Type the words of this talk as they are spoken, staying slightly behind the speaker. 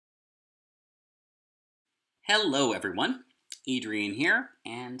Hello everyone, Adrian here,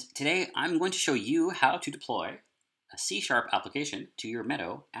 and today I'm going to show you how to deploy a C# application to your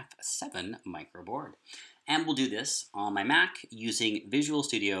Meadow F7 microboard. And we'll do this on my Mac using Visual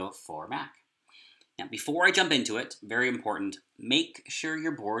Studio for Mac. Now before I jump into it, very important, make sure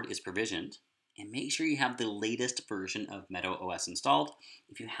your board is provisioned and make sure you have the latest version of Meadow OS installed.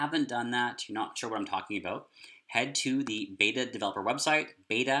 If you haven't done that, you're not sure what I'm talking about, head to the beta developer website,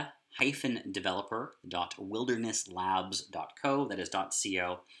 beta-developer.wildernesslabs.co, that is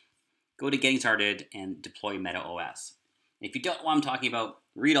 .co. Go to Getting Started and deploy Meadow OS. If you don't know what I'm talking about,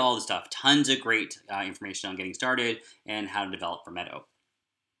 read all the stuff. Tons of great information on getting started and how to develop for Meadow.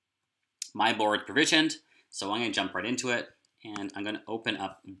 My board's provisioned, so I'm going to jump right into it, and I'm going to open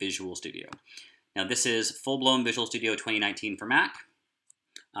up Visual Studio. Now this is full-blown Visual Studio 2019 for Mac.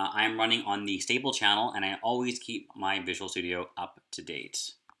 I'm running on the stable channel, and I always keep my Visual Studio up to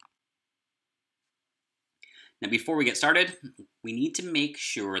date. Now before we get started, we need to make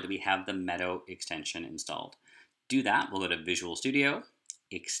sure that we have the Meadow extension installed. To do that, we'll go to Visual Studio,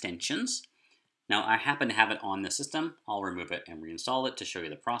 Extensions. Now I happen to have it on the system. I'll remove it and reinstall it to show you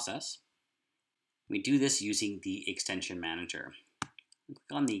the process. We do this using the Extension Manager. Click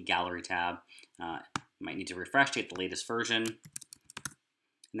on the Gallery tab. You might need to refresh to get the latest version,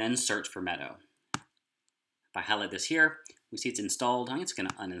 and then search for Meadow. If I highlight this here, we see it's installed. I'm just going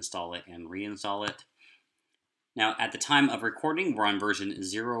to uninstall it and reinstall it. Now, at the time of recording, we're on version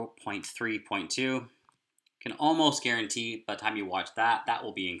 0.3.2. Can almost guarantee by the time you watch that, that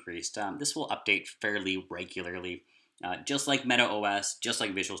will be increased. This will update fairly regularly. Just like Meadow OS, just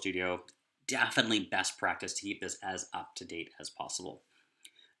like Visual Studio, definitely best practice to keep this as up to date as possible.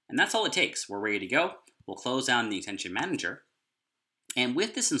 And that's all it takes. We're ready to go. We'll close down the Extension Manager. And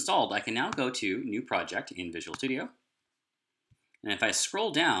with this installed, I can now go to New Project in Visual Studio. And if I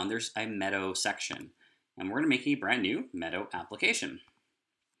scroll down, there's a Meadow section. And we're going to make a brand new Meadow application.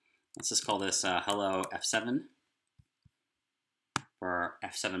 Let's just call this Hello F7 for our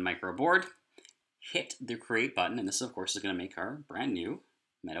F7 micro board. Hit the Create button, and this, of course, is going to make our brand new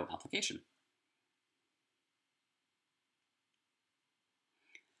Meadow application.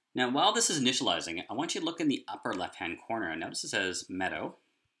 Now, while this is initializing, I want you to look in the upper left-hand corner. And notice it says Meadow,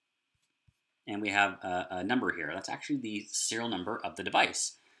 and we have a number here. That's actually the serial number of the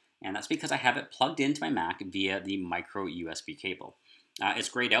device. And that's because I have it plugged into my Mac via the micro USB cable. It's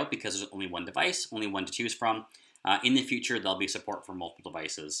grayed out because there's only one device, only one to choose from. In the future, there'll be support for multiple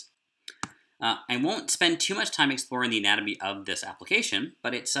devices. I won't spend too much time exploring the anatomy of this application,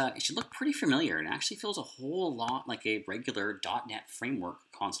 but it should look pretty familiar and actually feels a whole lot like a regular .NET Framework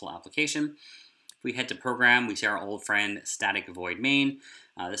console application. If we head to Program, we see our old friend Static Void Main.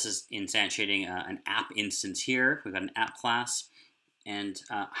 This is instantiating an app instance here. We've got an app class. And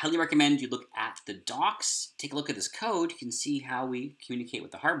highly recommend you look at the docs, take a look at this code. You can see how we communicate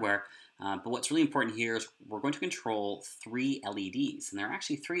with the hardware. But what's really important here is we're going to control 3 LEDs. And there are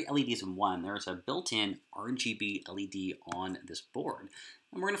actually 3 LEDs in one. There's a built-in RGB LED on this board.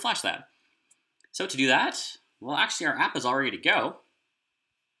 And we're going to flash that. So to do that, well, actually our app is all ready to go.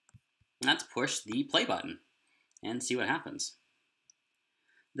 Let's push the play button and see what happens.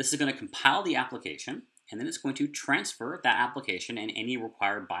 This is going to compile the application, and then it's going to transfer that application and any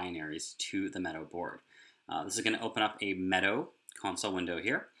required binaries to the Meadow board. This is going to open up a Meadow console window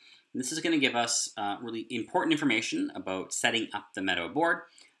here. And this is going to give us really important information about setting up the Meadow board,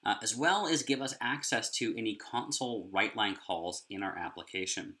 as well as give us access to any console write-line calls in our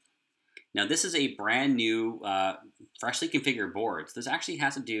application. Now this is a brand new, freshly configured board. So this actually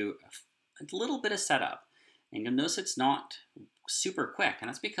has to do a little bit of setup. And you'll notice it's not super quick, and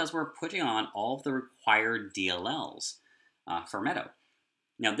that's because we're putting on all of the required DLLs for Meadow.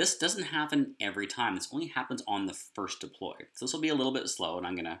 Now this doesn't happen every time. This only happens on the first deploy. So this will be a little bit slow, and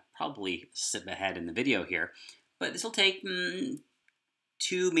I'm going to probably skip ahead in the video here. But this will take 2,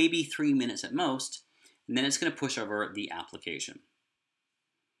 maybe 3 minutes at most, and then it's going to push over the application.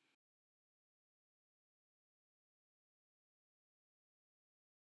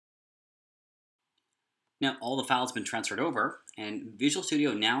 Now all the files have been transferred over, and Visual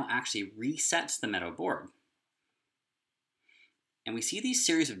Studio now actually resets the Meadow board. And we see these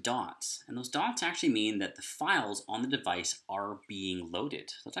series of dots, and those dots actually mean that the files on the device are being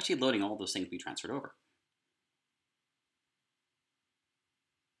loaded. So it's actually loading all those things we transferred over.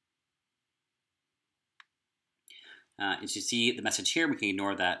 As you see the message here, we can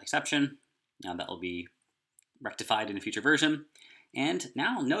ignore that exception. Now that will be rectified in a future version. And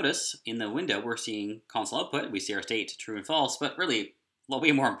now notice in the window we're seeing console output. We see our state true and false, but really, well,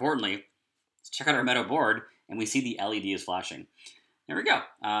 way more importantly, let's check out our Meadow board, and we see the LED is flashing. There we go.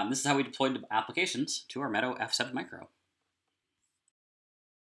 This is how we deployed applications to our Meadow F7 Micro.